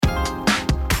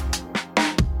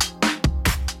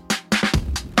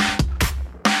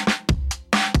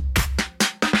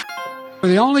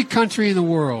only country in the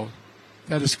world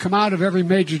that has come out of every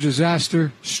major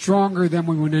disaster stronger than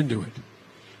we went into it.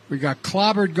 We got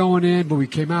clobbered going in, but we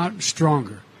came out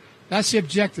stronger. That's the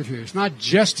objective here. It's not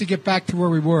just to get back to where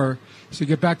we were, it's to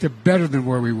get back to better than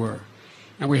where we were.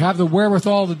 And we have the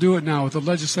wherewithal to do it now with the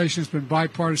legislation that's been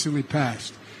bipartisanly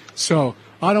passed. So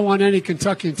I don't want any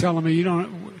Kentuckian telling me you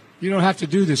don't have to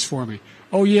do this for me.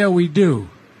 Oh, yeah, we do.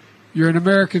 You're an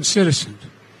American citizen.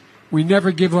 We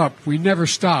never give up. We never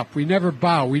stop. We never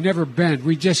bow. We never bend.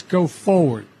 We just go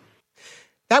forward.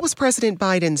 That was President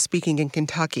Biden speaking in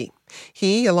Kentucky.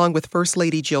 He, along with First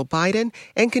Lady Jill Biden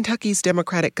and Kentucky's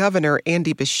Democratic Governor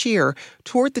Andy Beshear,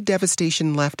 toured the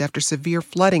devastation left after severe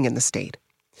flooding in the state.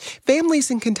 Families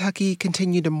in Kentucky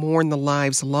continue to mourn the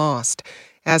lives lost.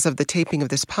 As of the taping of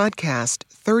this podcast,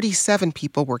 37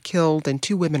 people were killed and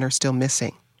 2 women are still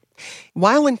missing.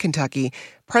 While in Kentucky,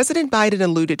 President Biden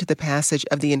alluded to the passage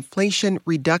of the Inflation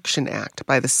Reduction Act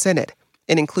by the Senate.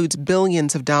 It includes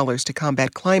billions of dollars to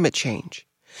combat climate change.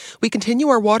 We continue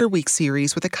our Water Week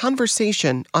series with a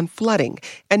conversation on flooding,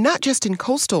 and not just in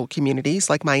coastal communities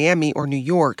like Miami or New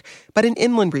York, but in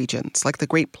inland regions like the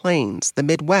Great Plains, the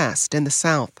Midwest, and the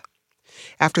South.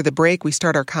 After the break, we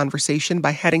start our conversation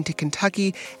by heading to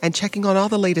Kentucky and checking on all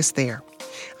the latest there.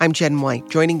 I'm Jen White,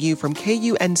 joining you from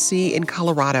KUNC in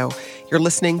Colorado. You're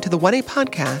listening to the 1A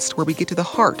podcast, where we get to the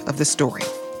heart of the story.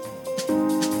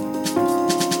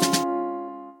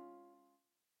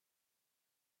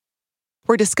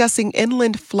 We're discussing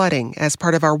inland flooding as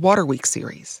part of our Water Week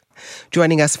series.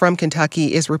 Joining us from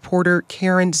Kentucky is reporter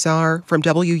Karen Czar from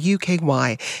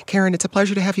WUKY. Karen, it's a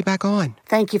pleasure to have you back on.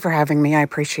 Thank you for having me. I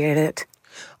appreciate it.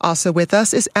 Also with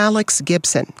us is Alex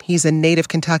Gibson. He's a native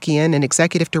Kentuckian and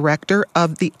executive director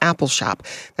of The Apple Shop.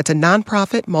 That's a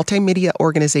nonprofit multimedia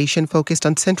organization focused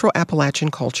on Central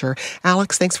Appalachian culture.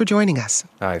 Alex, thanks for joining us.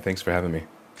 Hi, thanks for having me.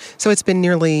 So it's been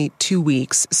nearly 2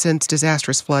 weeks since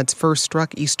disastrous floods first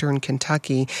struck eastern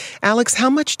Kentucky. Alex, how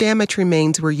much damage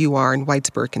remains where you are in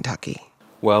Whitesburg, Kentucky?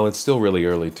 Well, it's still really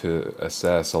early to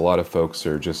assess. A lot of folks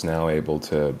are just now able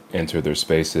to enter their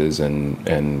spaces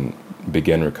and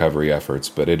begin recovery efforts,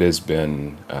 but it has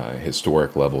been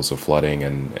historic levels of flooding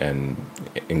and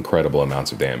incredible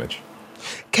amounts of damage.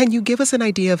 Can you give us an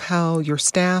idea of how your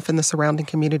staff and the surrounding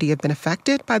community have been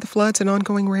affected by the floods and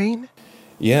ongoing rain?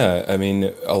 Yeah, I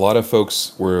mean, a lot of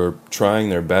folks were trying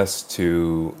their best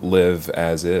to live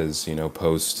as is,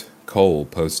 post-coal,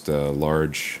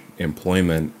 post-large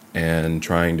employment, and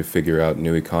trying to figure out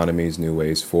new economies, new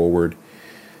ways forward.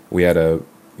 We had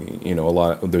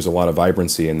there's a lot of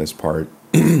vibrancy in this part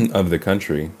of the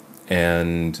country,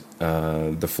 and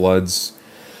the floods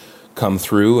come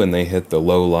through and they hit the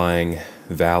low-lying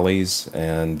valleys,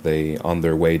 and they, on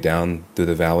their way down through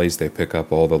the valleys, they pick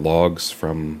up all the logs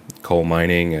from coal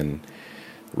mining and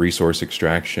resource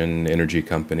extraction, energy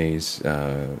companies,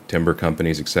 timber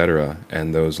companies, etc.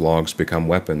 And those logs become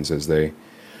weapons as they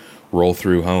roll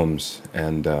through homes.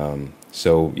 And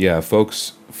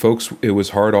folks, it was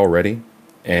hard already,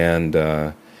 and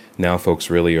now folks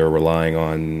really are relying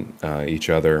on each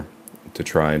other to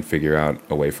try and figure out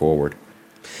a way forward.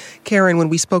 Karen, when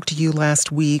we spoke to you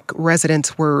last week,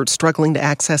 residents were struggling to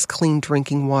access clean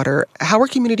drinking water. How are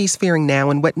communities faring now,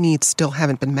 and what needs still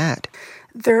haven't been met?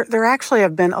 There actually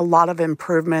have been a lot of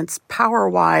improvements.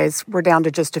 Power-wise, we're down to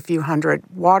just a few hundred.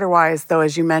 Water-wise, though,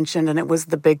 as you mentioned, and it was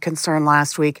the big concern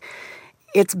last week,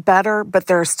 it's better, but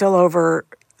there are still over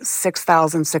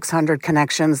 6,600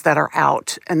 connections that are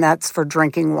out, and that's for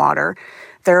drinking water.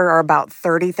 There are about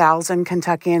 30,000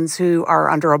 Kentuckians who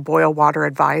are under a boil water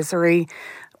advisory.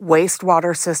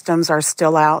 Wastewater systems are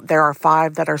still out. There are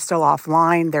 5 that are still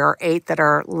offline. There are 8 that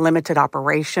are limited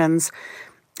operations.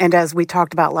 And as we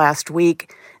talked about last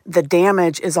week, the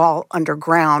damage is all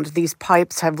underground. These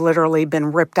pipes have literally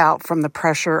been ripped out from the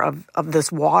pressure of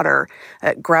this water.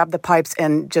 It grabbed the pipes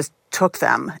and just took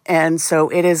them. And so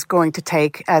it is going to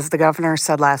take, as the governor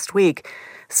said last week,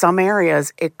 some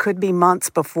areas, it could be months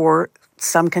before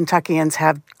some Kentuckians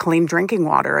have clean drinking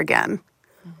water again.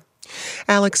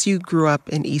 Alex, you grew up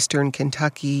in eastern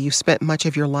Kentucky. You spent much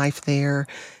of your life there.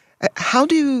 How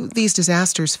do these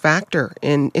disasters factor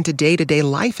into day-to-day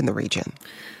life in the region?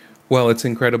 Well, it's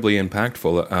incredibly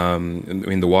impactful.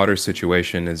 The water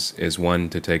situation is one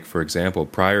to take, for example.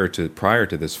 Prior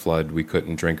to this flood, we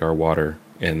couldn't drink our water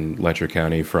in Letcher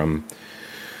County from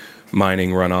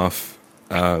mining runoff.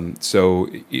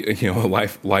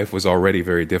 Life was already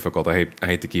very difficult. I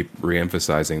hate to keep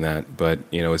reemphasizing that, but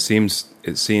it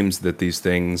seems that these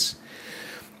things,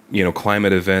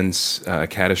 climate events,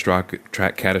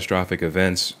 catastrophic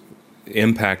events,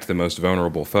 impact the most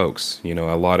vulnerable folks. A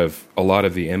lot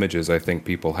of the images I think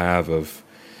people have of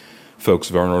folks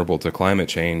vulnerable to climate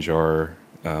change are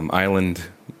island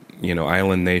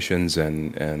nations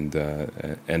and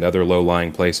other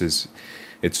low-lying places.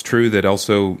 It's true that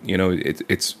also,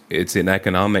 it's an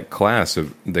economic class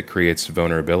that creates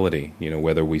vulnerability.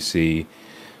 Whether we see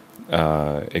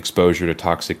exposure to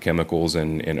toxic chemicals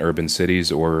in urban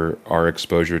cities or our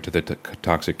exposure to the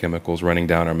toxic chemicals running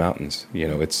down our mountains.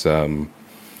 It's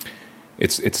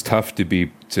tough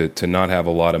to not have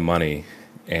a lot of money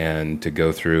and to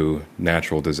go through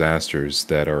natural disasters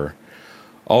that are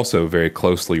also very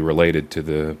closely related to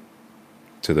the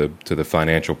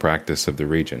financial practice of the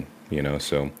region.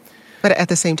 But at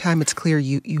the same time, it's clear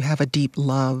you have a deep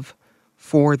love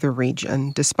for the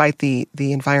region, despite the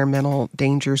environmental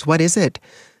dangers. What is it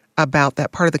about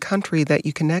that part of the country that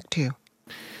you connect to?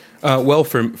 Well,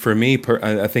 for me,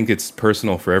 I think it's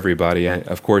personal for everybody.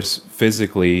 Of course,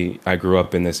 physically, I grew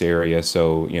up in this area,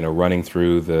 so running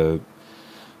through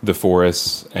the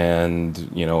forests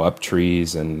and up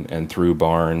trees and through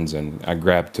barns, and I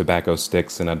grabbed tobacco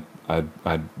sticks and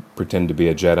I'd pretend to be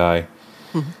a Jedi.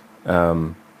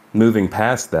 Mm-hmm. Moving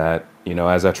past that,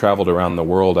 as I traveled around the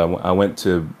world, I went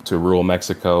to rural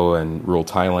Mexico and rural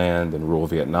Thailand and rural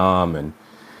Vietnam and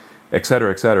et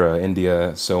cetera,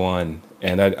 India, so on.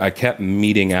 And I kept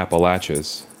meeting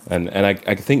Appalachians. And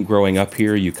I think growing up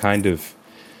here, you kind of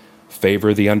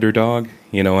favor the underdog,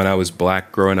 and I was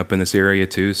black growing up in this area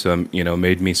too. So,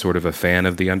 made me sort of a fan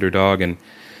of the underdog. And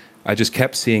I just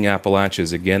kept seeing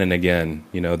Appalachians again and again,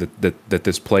 that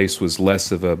this place was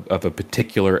less of a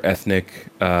particular ethnic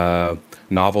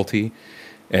novelty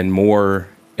and more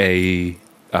a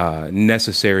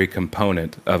necessary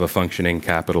component of a functioning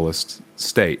capitalist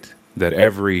state, that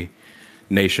every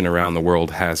nation around the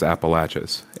world has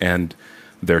Appalachians. And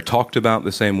they're talked about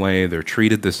the same way, they're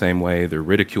treated the same way, they're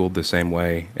ridiculed the same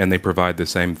way, and they provide the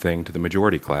same thing to the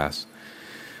majority class.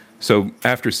 So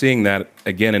after seeing that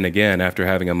again and again, after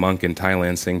having a monk in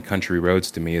Thailand sing country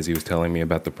roads to me as he was telling me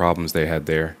about the problems they had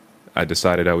there, I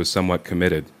decided I was somewhat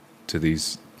committed to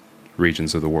these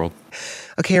regions of the world.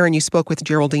 Karen, you spoke with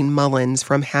Geraldine Mullins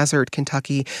from Hazard,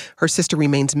 Kentucky. Her sister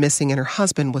remains missing and her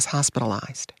husband was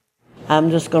hospitalized.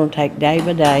 I'm just going to take day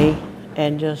by day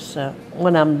and just,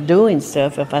 when I'm doing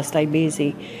stuff, if I stay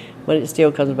busy, but it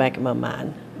still comes back in my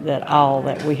mind that all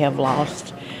that we have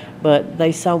lost.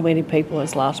 But so many people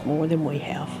has lost more than we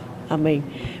have. I mean,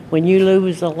 when you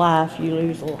lose a life, you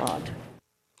lose a lot.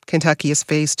 Kentucky has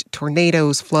faced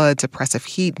tornadoes, floods, oppressive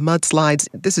heat, mudslides.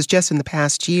 This is just in the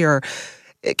past year.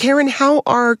 Karen, how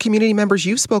are community members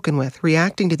you've spoken with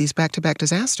reacting to these back-to-back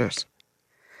disasters?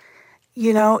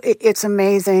 It's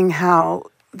amazing how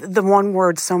the one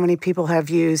word so many people have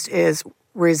used is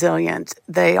resilient.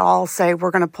 They all say,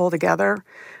 we're going to pull together.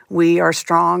 We are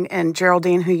strong. And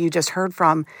Geraldine, who you just heard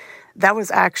from, that was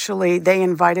actually, they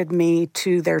invited me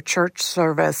to their church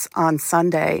service on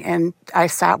Sunday, and I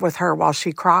sat with her while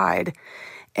she cried.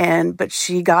 But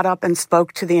she got up and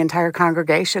spoke to the entire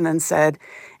congregation and said,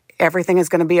 everything is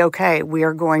going to be okay. We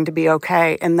are going to be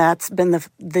okay. And that's been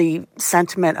the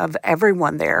sentiment of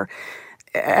everyone there.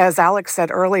 As Alex said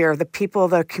earlier, the people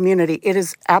of the community, it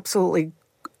is absolutely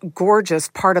gorgeous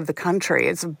part of the country.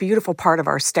 It's a beautiful part of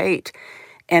our state.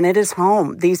 And it is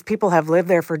home. These people have lived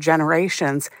there for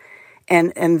generations.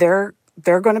 And they're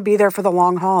going to be there for the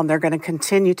long haul, and they're going to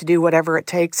continue to do whatever it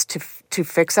takes to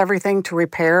fix everything, to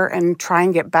repair, and try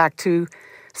and get back to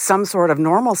some sort of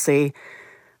normalcy.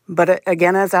 But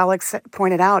again, as Alex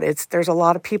pointed out, there's a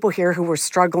lot of people here who were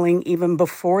struggling even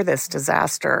before this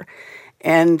disaster,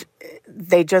 and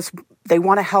they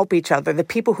want to help each other. The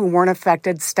people who weren't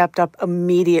affected stepped up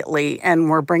immediately and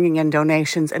were bringing in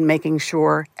donations and making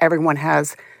sure everyone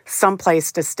has some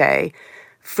place to stay,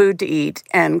 food to eat,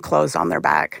 and clothes on their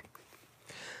back.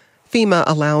 FEMA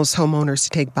allows homeowners to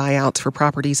take buyouts for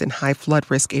properties in high flood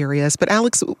risk areas. But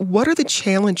Alex, what are the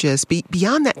challenges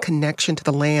beyond that connection to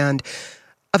the land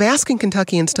of asking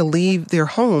Kentuckians to leave their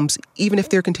homes even if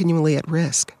they're continually at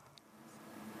risk?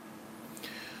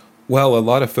 Well, a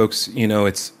lot of folks,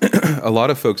 it's a lot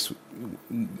of folks,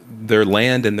 their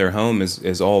land and their home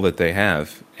is all that they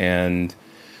have. And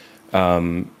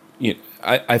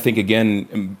I think,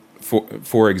 again,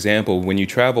 for example, when you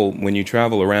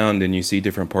travel around and you see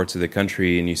different parts of the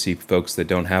country and you see folks that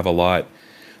don't have a lot,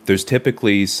 there's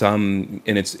typically some,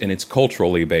 and it's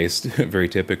culturally based, very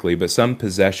typically, but some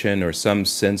possession or some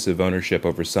sense of ownership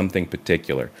over something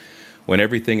particular. When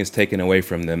everything is taken away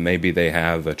from them, maybe they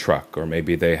have a truck, or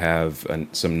maybe they have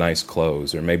some nice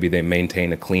clothes, or maybe they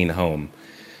maintain a clean home.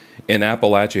 In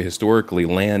Appalachia, historically,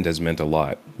 land has meant a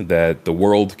lot, that the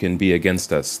world can be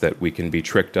against us, that we can be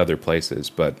tricked other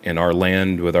places. But in our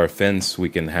land, with our fence, we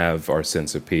can have our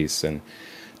sense of peace. And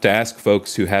to ask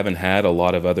folks who haven't had a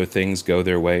lot of other things go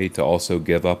their way to also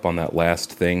give up on that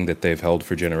last thing that they've held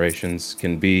for generations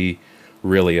can be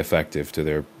really effective to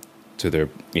their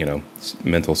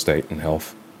mental state and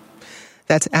health.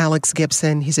 That's Alex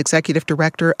Gibson. He's executive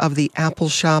director of the Apple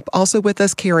Shop. Also with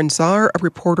us, Karen Czar, a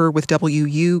reporter with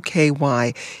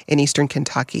WUKY in Eastern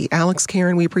Kentucky. Alex,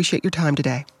 Karen, we appreciate your time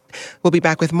today. We'll be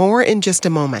back with more in just a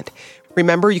moment.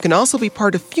 Remember, you can also be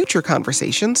part of future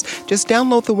conversations. Just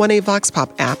download the 1A Vox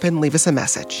Pop app and leave us a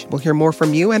message. We'll hear more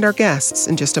from you and our guests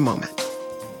in just a moment.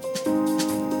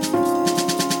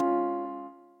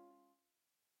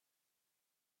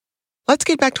 Let's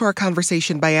get back to our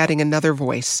conversation by adding another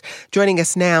voice. Joining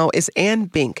us now is Ann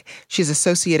Bink. She's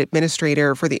Associate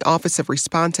Administrator for the Office of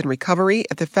Response and Recovery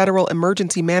at the Federal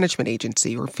Emergency Management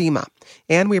Agency, or FEMA.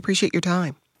 Ann, we appreciate your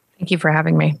time. Thank you for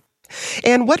having me.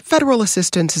 And what federal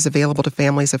assistance is available to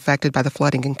families affected by the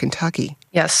flooding in Kentucky?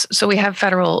 Yes, so we have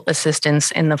federal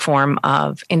assistance in the form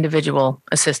of individual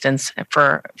assistance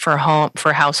for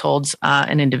households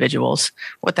and individuals.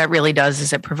 What that really does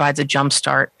is it provides a jump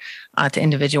start to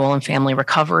individual and family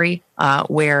recovery,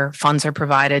 where funds are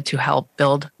provided to help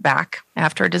build back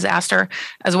after a disaster,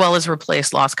 as well as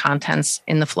replace lost contents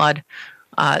in the flood.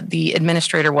 The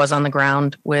administrator was on the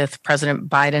ground with President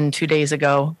Biden 2 days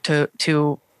ago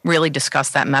to really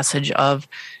discuss that message of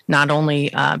not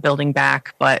only building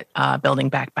back, but building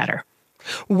back better.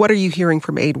 What are you hearing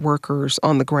from aid workers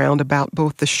on the ground about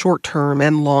both the short-term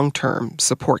and long-term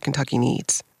support Kentucky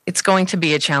needs? It's going to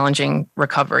be a challenging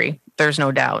recovery, there's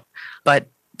no doubt. But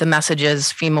the message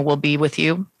is FEMA will be with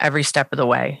you every step of the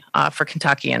way. For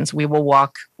Kentuckians, we will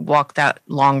walk that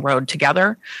long road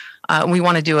together. We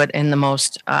want to do it in the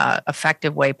most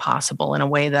effective way possible, in a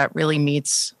way that really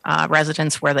meets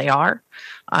residents where they are.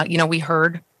 We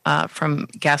heard from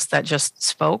guests that just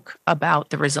spoke about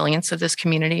the resilience of this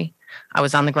community. I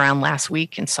was on the ground last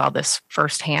week and saw this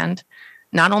firsthand.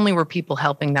 Not only were people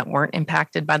helping that weren't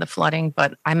impacted by the flooding,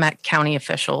 but I met county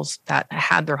officials that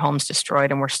had their homes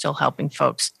destroyed and were still helping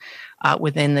folks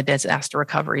within the disaster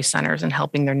recovery centers and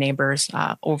helping their neighbors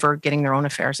over getting their own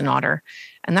affairs in order.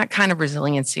 And that kind of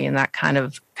resiliency and that kind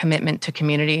of commitment to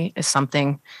community is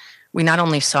something we not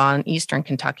only saw in Eastern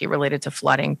Kentucky related to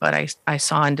flooding, but I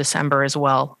saw in December as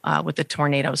well with the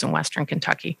tornadoes in Western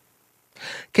Kentucky.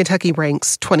 Kentucky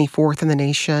ranks 24th in the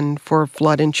nation for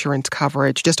flood insurance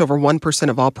coverage. Just over 1%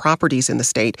 of all properties in the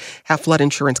state have flood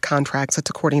insurance contracts. That's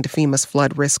according to FEMA's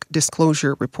Flood Risk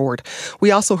Disclosure Report.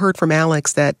 We also heard from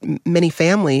Alex that many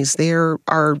families there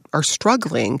are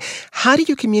struggling. How do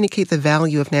you communicate the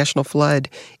value of national flood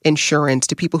insurance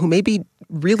to people who may be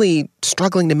really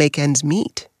struggling to make ends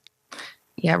meet?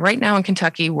 Yeah, right now in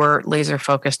Kentucky, we're laser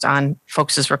focused on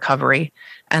folks' recovery.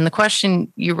 And the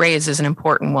question you raise is an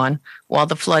important one. While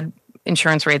the flood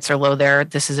insurance rates are low there,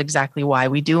 this is exactly why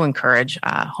we do encourage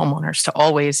homeowners to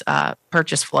always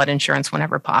purchase flood insurance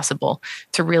whenever possible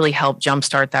to really help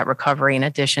jumpstart that recovery in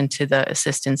addition to the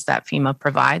assistance that FEMA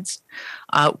provides.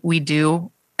 We do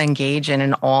engage in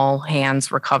an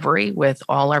all-hands recovery with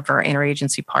all of our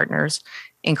interagency partners,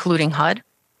 including HUD.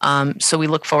 So we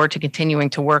look forward to continuing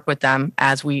to work with them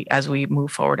as we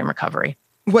move forward in recovery.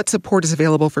 What support is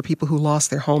available for people who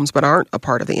lost their homes but aren't a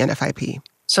part of the NFIP?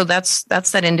 So that's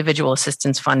that individual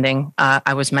assistance funding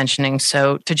I was mentioning.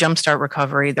 So to jumpstart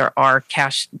recovery, there are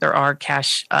cash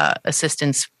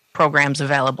assistance programs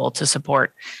available to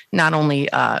support not only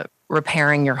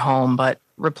repairing your home, but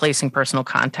replacing personal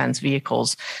contents,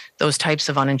 vehicles, those types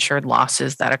of uninsured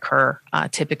losses that occur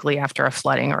typically after a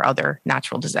flooding or other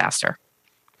natural disaster.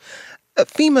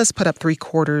 FEMA's put up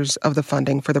 3/4 of the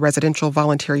funding for the Residential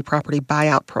Voluntary Property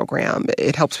Buyout Program.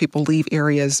 It helps people leave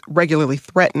areas regularly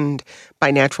threatened by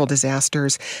natural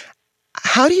disasters.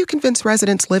 How do you convince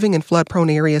residents living in flood-prone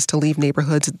areas to leave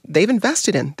neighborhoods they've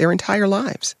invested in their entire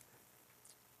lives?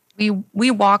 We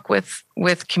walk with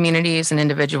communities and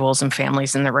individuals and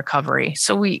families in their recovery.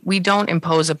 So we don't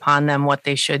impose upon them what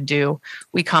they should do.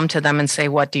 We come to them and say,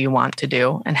 what do you want to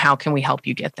do? And how can we help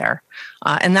you get there?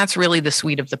 And that's really the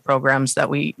suite of the programs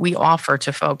that we offer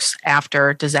to folks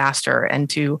after disaster and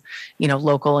to,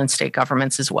 local and state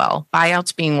governments as well.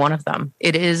 Buyouts being one of them.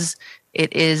 It is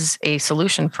a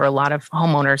solution for a lot of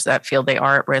homeowners that feel they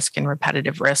are at risk and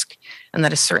repetitive risk. And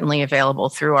that is certainly available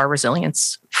through our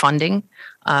resilience funding,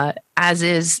 as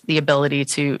is the ability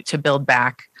to build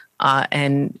back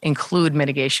and include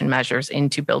mitigation measures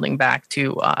into building back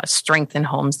to strengthen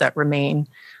homes that remain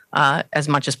as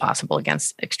much as possible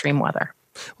against extreme weather.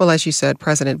 Well, as you said,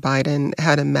 President Biden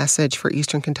had a message for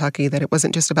Eastern Kentucky that it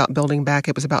wasn't just about building back,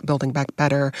 it was about building back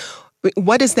better.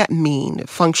 What does that mean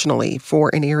functionally for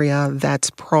an area that's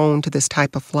prone to this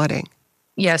type of flooding?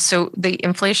 Yeah, so the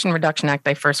Inflation Reduction Act,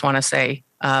 I first want to say,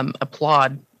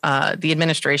 applaud the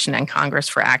administration and Congress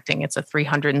for acting. It's a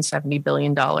 $370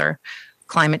 billion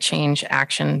climate change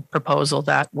action proposal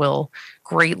that will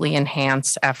greatly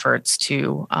enhance efforts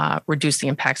to reduce the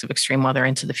impacts of extreme weather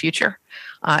into the future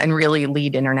and really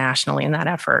lead internationally in that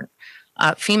effort.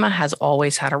 FEMA has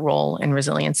always had a role in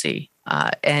resiliency,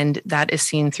 and that is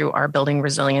seen through our Building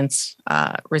Resilient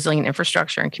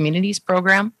Infrastructure and Communities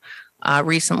program.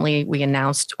 Recently, we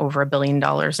announced over $1 billion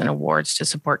in awards to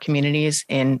support communities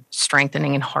in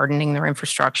strengthening and hardening their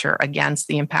infrastructure against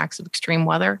the impacts of extreme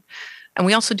weather. And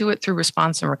we also do it through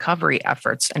response and recovery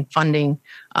efforts and funding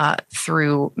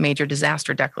through major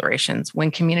disaster declarations. When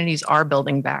communities are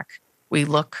building back, we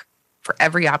look for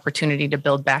every opportunity to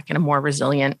build back in a more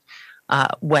resilient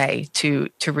way to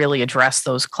really address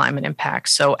those climate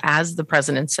impacts. So as the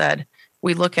president said,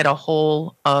 we look at a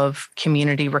whole of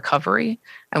community recovery,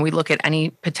 and we look at any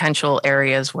potential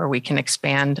areas where we can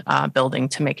expand building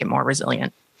to make it more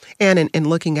resilient. And in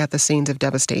looking at the scenes of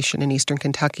devastation in eastern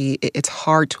Kentucky, it's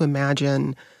hard to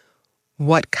imagine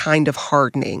what kind of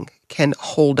hardening can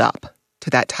hold up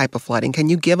to that type of flooding. Can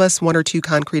you give us one or two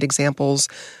concrete examples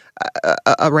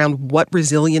around what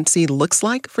resiliency looks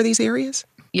like for these areas?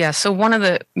 Yeah, so one of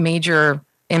the major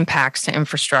impacts to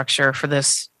infrastructure for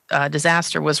this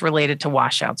disaster was related to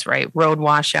washouts, right? Road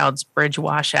washouts, bridge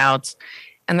washouts.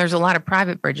 And there's a lot of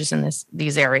private bridges in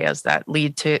these areas that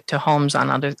lead to homes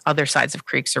on other sides of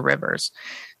creeks or rivers.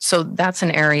 So that's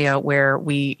an area where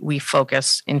we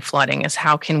focus in flooding, is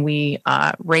how can we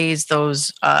raise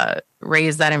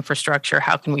that infrastructure?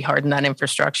 How can we harden that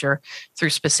infrastructure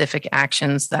through specific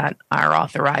actions that are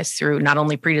authorized through not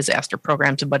only pre-disaster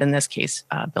programs, but in this case,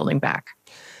 building back.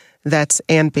 That's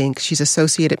Ann Bink. She's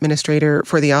Associate Administrator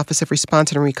for the Office of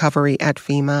Response and Recovery at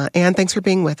FEMA. Ann, thanks for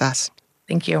being with us.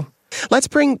 Thank you. Let's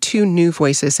bring two new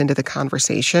voices into the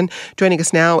conversation. Joining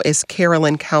us now is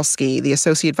Carolyn Kowski, the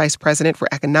Associate Vice President for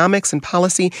Economics and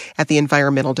Policy at the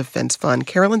Environmental Defense Fund.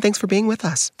 Carolyn, thanks for being with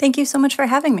us. Thank you so much for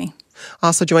having me.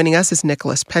 Also joining us is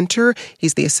Nicholas Penter.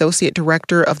 He's the Associate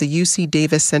Director of the UC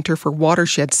Davis Center for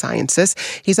Watershed Sciences.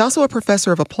 He's also a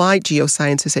professor of applied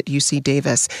geosciences at UC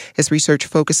Davis. His research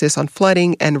focuses on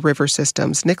flooding and river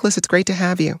systems. Nicholas, it's great to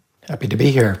have you. Happy to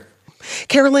be here.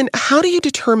 Carolyn, how do you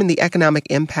determine the economic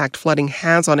impact flooding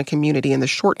has on a community in the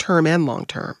short term and long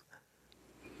term?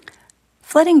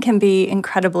 Flooding can be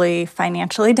incredibly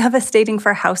financially devastating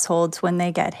for households when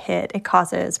they get hit. It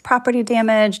causes property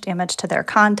damage to their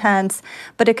contents,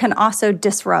 but it can also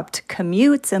disrupt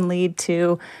commutes and lead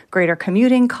to greater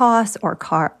commuting costs or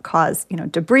cause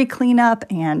debris cleanup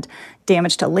and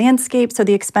damage to landscape. So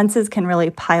the expenses can really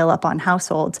pile up on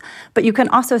households. But you can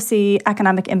also see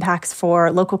economic impacts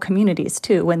for local communities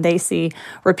too when they see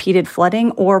repeated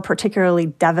flooding or particularly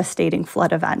devastating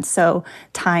flood events. So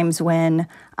times when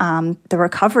the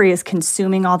recovery is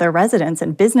consuming all their residents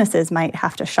and businesses might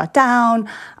have to shut down,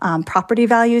 property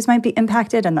values might be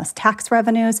impacted and thus tax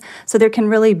revenues. So there can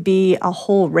really be a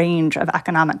whole range of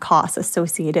economic costs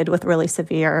associated with really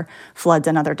severe floods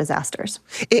and other disasters.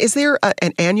 Is there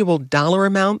an annual dollar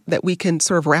amount that we can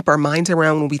sort of wrap our minds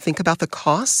around when we think about the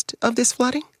cost of this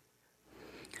flooding?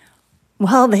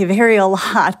 Well, they vary a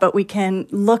lot, but we can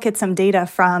look at some data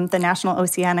from the National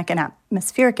Oceanic and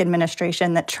Atmospheric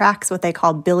Administration that tracks what they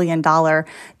call billion-dollar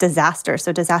disasters,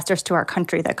 so disasters to our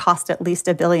country that cost at least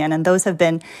 $1 billion, and those have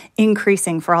been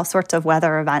increasing for all sorts of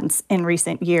weather events in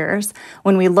recent years.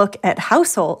 When we look at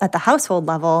the household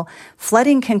level,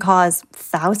 flooding can cause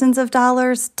thousands of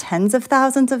dollars, tens of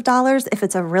thousands of dollars. If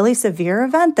it's a really severe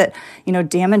event that,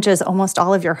 damages almost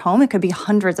all of your home, it could be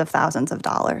hundreds of thousands of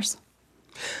dollars.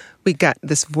 We got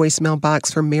this voicemail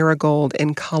box from Marigold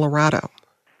in Colorado.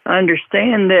 I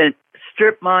understand that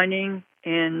strip mining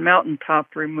and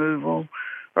mountaintop removal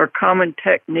are common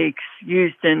techniques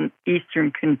used in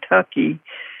eastern Kentucky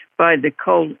by the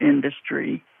coal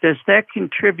industry. Does that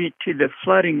contribute to the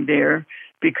flooding there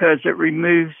because it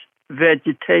removes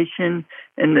vegetation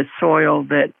and the soil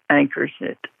that anchors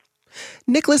it?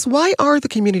 Nicholas, why are the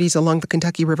communities along the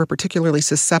Kentucky River particularly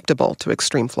susceptible to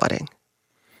extreme flooding?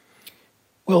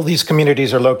 Well, these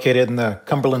communities are located in the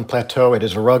Cumberland Plateau. It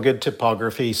is a rugged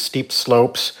topography, steep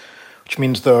slopes, which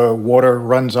means the water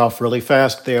runs off really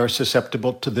fast. They are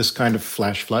susceptible to this kind of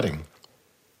flash flooding.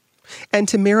 And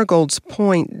to Marigold's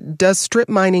point, does strip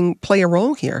mining play a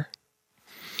role here?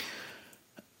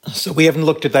 So we haven't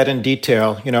looked at that in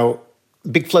detail.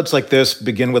 Big floods like this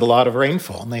begin with a lot of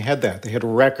rainfall, and they had that. They had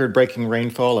record-breaking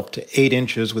rainfall, up to 8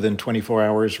 inches within 24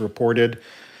 hours reported.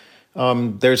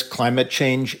 There's climate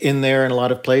change in there in a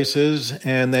lot of places.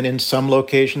 And then in some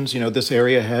locations, this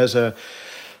area has a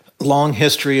long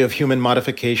history of human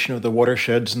modification of the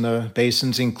watersheds and the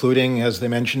basins, including, as they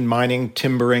mentioned, mining,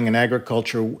 timbering, and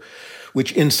agriculture,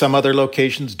 which in some other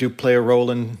locations do play a role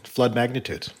in flood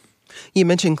magnitudes. You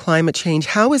mentioned climate change.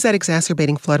 How is that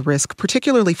exacerbating flood risk,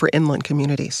 particularly for inland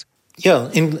communities?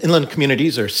 Yeah, inland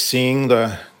communities are seeing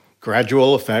the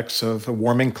gradual effects of a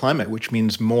warming climate, which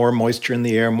means more moisture in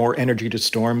the air, more energy to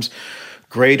storms,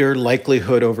 greater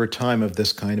likelihood over time of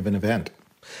this kind of an event.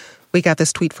 We got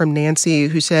this tweet from Nancy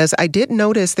who says, I did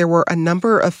notice there were a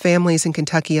number of families in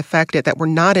Kentucky affected that were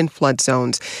not in flood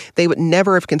zones. They would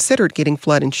never have considered getting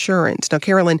flood insurance. Now,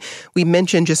 Carolyn, we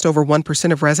mentioned just over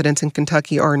 1% of residents in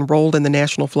Kentucky are enrolled in the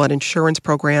National Flood Insurance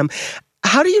Program.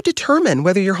 How do you determine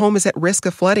whether your home is at risk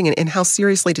of flooding and how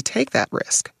seriously to take that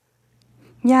risk?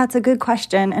 Yeah, it's a good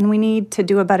question, and we need to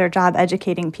do a better job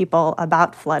educating people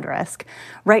about flood risk.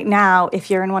 Right now,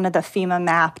 if you're in one of the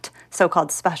FEMA-mapped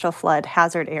so-called special flood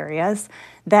hazard areas,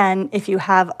 then if you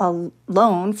have a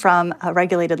loan from a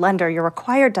regulated lender, you're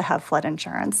required to have flood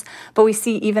insurance. But we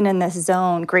see even in this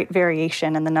zone great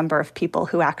variation in the number of people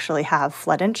who actually have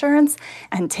flood insurance,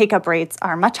 and take-up rates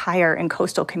are much higher in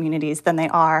coastal communities than they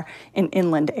are in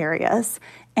inland areas.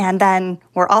 And then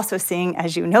we're also seeing,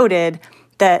 as you noted,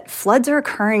 that floods are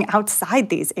occurring outside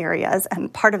these areas,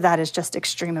 and part of that is just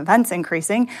extreme events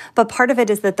increasing, but part of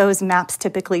it is that those maps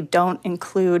typically don't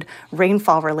include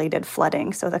rainfall-related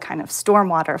flooding, so the kind of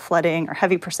stormwater flooding or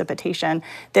heavy precipitation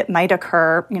that might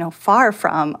occur, far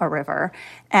from a river.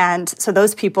 And so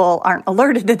those people aren't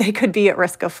alerted that they could be at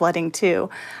risk of flooding too.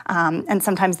 And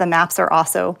sometimes the maps are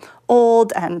also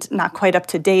old and not quite up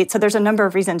to date. So there's a number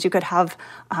of reasons you could have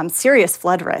serious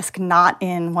flood risk not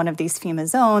in one of these FEMA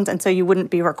zones, and so you wouldn't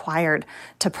be required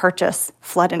to purchase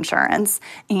flood insurance.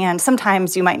 And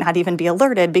sometimes you might not even be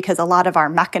alerted because a lot of our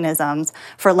mechanisms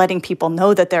for letting people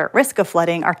know that they're at risk of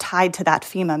flooding are tied to that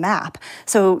FEMA map.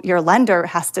 So your lender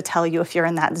has to tell you if you're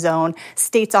in that zone.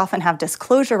 States often have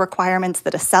disclosure requirements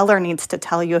that a seller needs to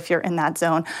tell you if you're in that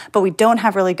zone, but we don't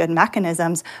have really good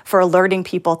mechanisms for alerting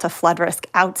people to flood risk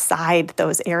outside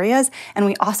those areas. And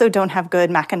we also don't have good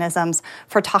mechanisms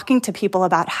for talking to people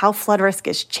about how flood risk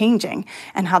is changing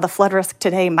and how the flood risk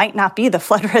today might not be the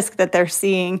flood risk that they're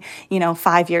seeing,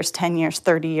 5 years, 10 years,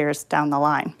 30 years down the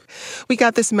line. We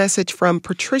got this message from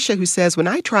Patricia who says, when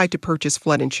I tried to purchase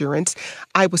flood insurance,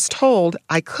 I was told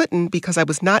I couldn't because I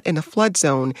was not in a flood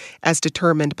zone as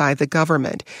determined by the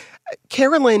government.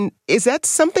 Carolyn, is that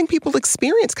something people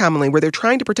experience commonly where they're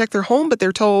trying to protect their home, but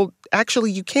they're told,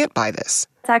 actually, you can't buy this?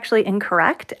 It's actually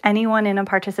incorrect. Anyone in a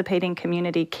participating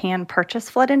community can purchase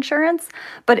flood insurance,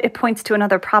 but it points to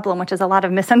another problem, which is a lot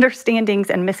of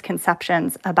misunderstandings and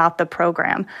misconceptions about the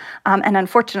program. And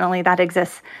unfortunately, that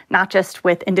exists not just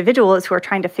with individuals who are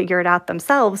trying to figure it out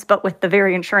themselves, but with the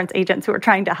very insurance agents who are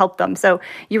trying to help them. So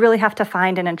you really have to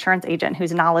find an insurance agent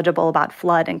who's knowledgeable about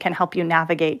flood and can help you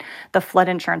navigate the flood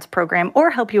insurance program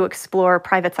or help you explore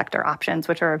private sector options,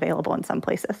 which are available in some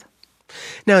places.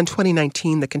 Now, in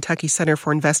 2019, the Kentucky Center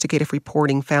for Investigative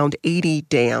Reporting found 80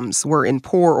 dams were in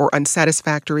poor or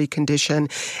unsatisfactory condition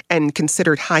and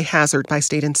considered high hazard by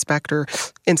state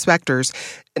inspectors.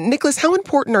 Nicholas, how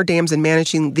important are dams in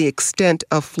managing the extent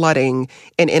of flooding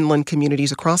in inland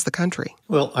communities across the country?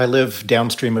 Well, I live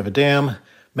downstream of a dam,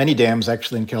 many dams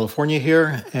actually in California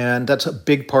here, and that's a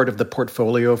big part of the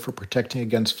portfolio for protecting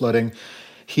against flooding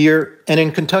here and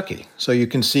in Kentucky. So you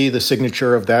can see the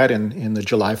signature of that in the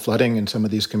July flooding in some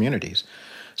of these communities.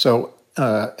 So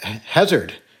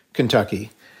Hazard,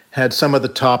 Kentucky, had some of the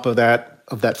top of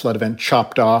that flood event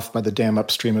chopped off by the dam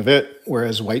upstream of it,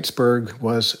 whereas Whitesburg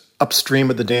was upstream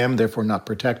of the dam, therefore not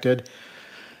protected.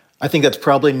 I think that's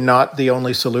probably not the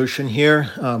only solution here,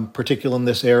 particularly in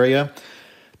this area.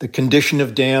 The condition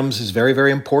of dams is very,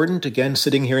 very important. Again,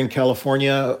 sitting here in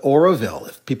California, Oroville,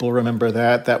 if people remember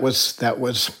that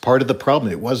was part of the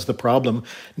problem. It was the problem,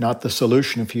 not the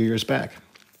solution a few years back.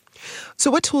 So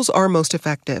what tools are most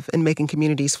effective in making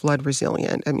communities flood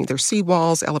resilient? I mean, there's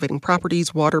seawalls, elevating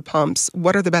properties, water pumps.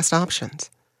 What are the best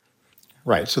options?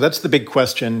 Right. So that's the big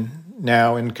question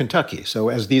now in Kentucky. So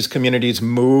as these communities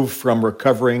move from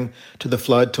recovering to the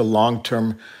flood to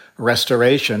long-term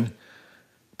restoration,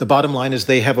 the bottom line is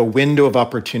they have a window of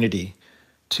opportunity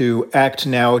to act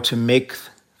now to make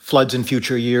floods in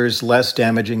future years less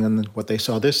damaging than what they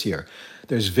saw this year.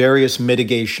 There's various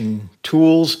mitigation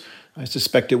tools. I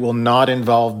suspect it will not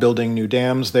involve building new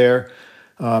dams there.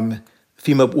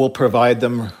 FEMA will provide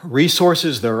them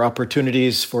resources. There are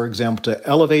opportunities, for example, to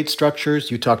elevate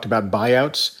structures. You talked about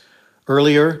buyouts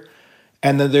earlier.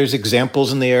 And then there's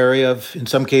examples in the area of, in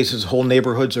some cases, whole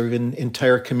neighborhoods or even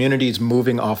entire communities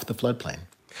moving off the floodplain.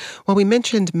 Well, we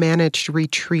mentioned managed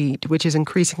retreat, which is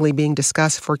increasingly being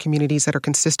discussed for communities that are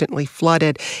consistently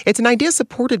flooded. It's an idea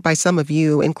supported by some of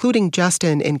you, including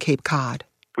Justin in Cape Cod.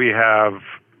 We have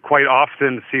quite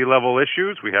often sea level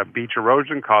issues. We have beach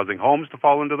erosion causing homes to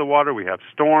fall into the water. We have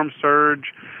storm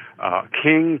surge,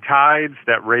 king tides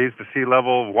that raise the sea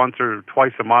level once or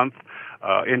twice a month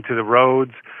into the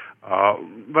roads.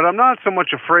 But I'm not so much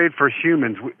afraid for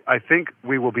humans. I think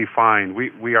we will be fine.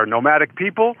 We are nomadic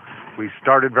people. We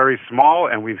started very small,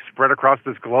 and we've spread across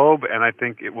this globe, and I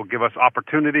think it will give us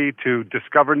opportunity to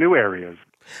discover new areas.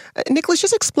 Nicholas,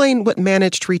 just explain what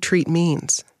managed retreat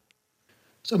means.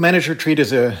 So managed retreat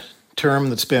is a term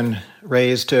that's been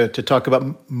raised to talk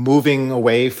about moving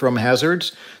away from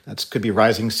hazards. That could be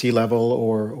rising sea level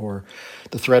or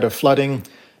the threat of flooding.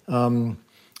 And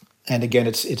again,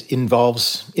 it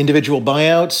involves individual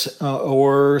buyouts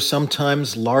or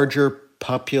sometimes larger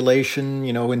population,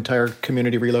 entire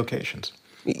community relocations.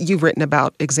 You've written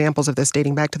about examples of this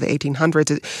dating back to the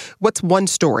 1800s. What's one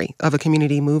story of a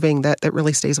community moving that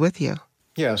really stays with you?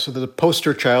 Yeah, so the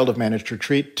poster child of managed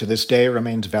retreat to this day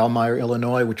remains Valmeyer,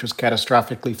 Illinois, which was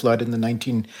catastrophically flooded in the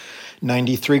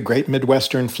 1993 Great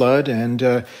Midwestern Flood.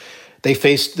 And they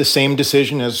faced the same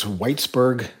decision as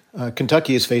Whitesburg,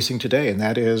 Kentucky is facing today. And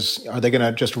that is, are they going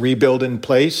to just rebuild in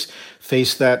place,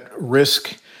 face that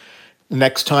risk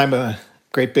next time a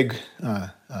great big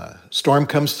storm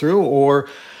comes through,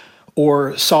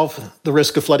 or solve the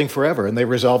risk of flooding forever? And they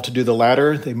resolved to do the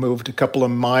latter. They moved a couple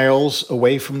of miles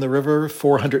away from the river,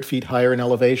 400 feet higher in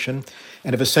elevation,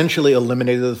 and have essentially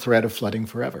eliminated the threat of flooding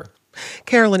forever.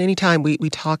 Carolyn, anytime we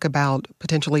talk about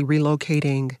potentially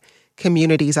relocating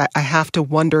communities, I have to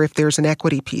wonder if there's an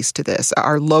equity piece to this.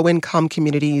 Are low-income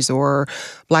communities or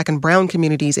Black and brown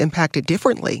communities impacted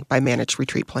differently by managed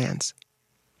retreat plans?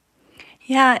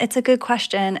 Yeah, it's a good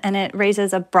question, and it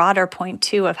raises a broader point,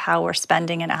 too, of how we're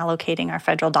spending and allocating our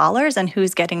federal dollars and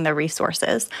who's getting the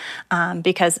resources,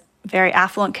 because very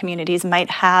affluent communities might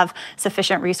have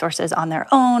sufficient resources on their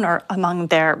own or among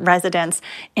their residents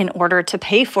in order to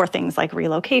pay for things like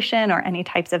relocation or any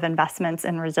types of investments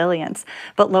in resilience.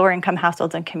 But lower income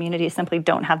households and communities simply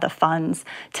don't have the funds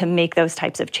to make those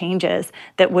types of changes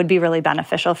that would be really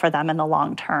beneficial for them in the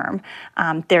long term.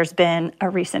 There's been a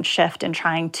recent shift in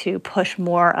trying to push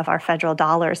more of our federal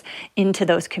dollars into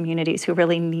those communities who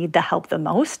really need the help the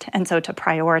most. And so to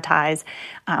prioritize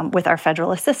with our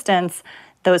federal assistance,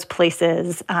 those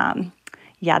places,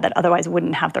 that otherwise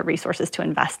wouldn't have the resources to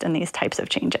invest in these types of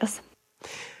changes.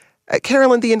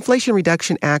 Carolyn, the Inflation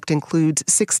Reduction Act includes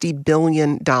 $60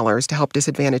 billion to help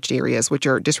disadvantaged areas, which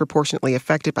are disproportionately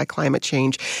affected by climate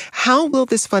change. How will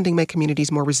this funding make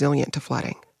communities more resilient to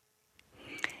flooding?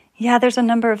 Yeah, there's a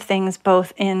number of things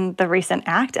both in the recent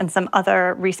act and some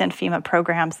other recent FEMA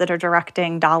programs that are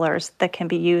directing dollars that can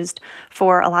be used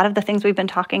for a lot of the things we've been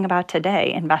talking about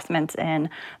today: investments in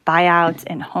buyouts,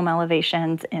 in home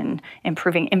elevations, in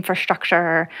improving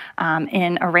infrastructure,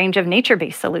 in a range of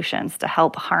nature-based solutions to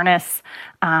help harness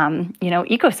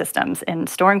ecosystems in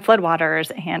storing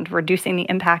floodwaters and reducing the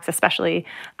impacts, especially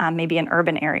maybe in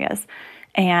urban areas.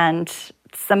 And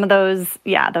some of those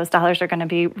dollars are going to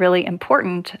be really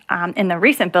important. In the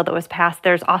recent bill that was passed,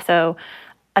 there's also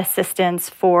assistance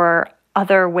for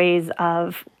other ways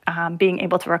of being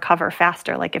able to recover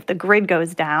faster. Like if the grid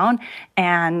goes down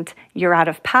and you're out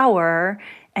of power,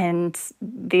 and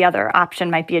the other option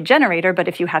might be a generator, but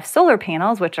if you have solar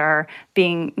panels, which are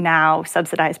being now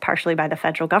subsidized partially by the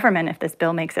federal government, if this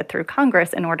bill makes it through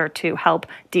Congress in order to help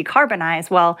decarbonize,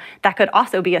 well, that could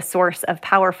also be a source of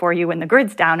power for you when the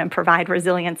grid's down and provide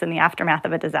resilience in the aftermath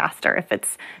of a disaster if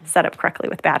it's set up correctly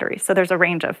with batteries. So there's a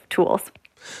range of tools.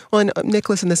 Well, and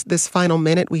Nicholas, in this final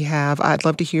minute we have, I'd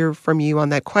love to hear from you on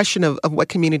that question of what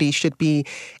communities should be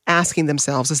asking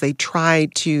themselves as they try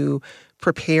to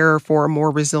prepare for a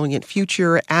more resilient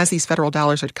future as these federal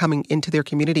dollars are coming into their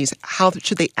communities. How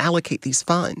should they allocate these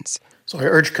funds? So I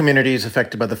urge communities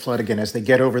affected by the flood, again, as they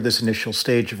get over this initial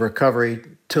stage of recovery,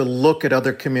 to look at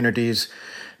other communities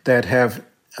that have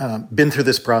been through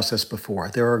this process before.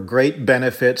 There are great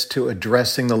benefits to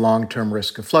addressing the long-term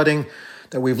risk of flooding,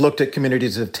 that we've looked at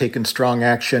communities that have taken strong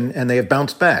action and they have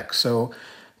bounced back. So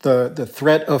the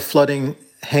threat of flooding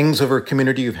hangs over a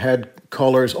community. You've had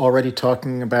callers already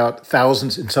talking about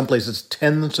thousands, in some places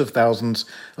tens of thousands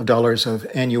of dollars of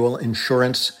annual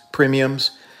insurance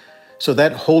premiums. So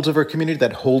that holds over a community,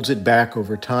 that holds it back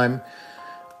over time.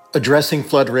 Addressing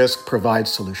flood risk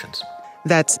provides solutions.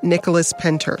 That's Nicholas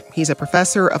Penter. He's a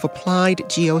professor of applied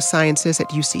geosciences at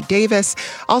UC Davis.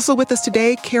 Also with us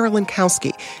today, Carolyn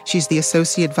Kowski. She's the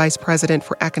Associate Vice President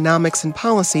for Economics and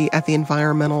Policy at the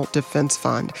Environmental Defense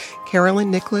Fund.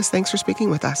 Carolyn, Nicholas, thanks for speaking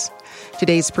with us.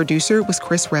 Today's producer was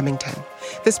Chris Remington.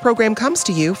 This program comes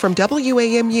to you from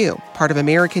WAMU, part of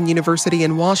American University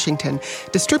in Washington,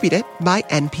 distributed by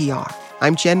NPR.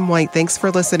 I'm Jen White. Thanks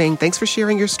for listening. Thanks for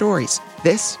sharing your stories.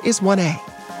 This is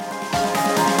 1A.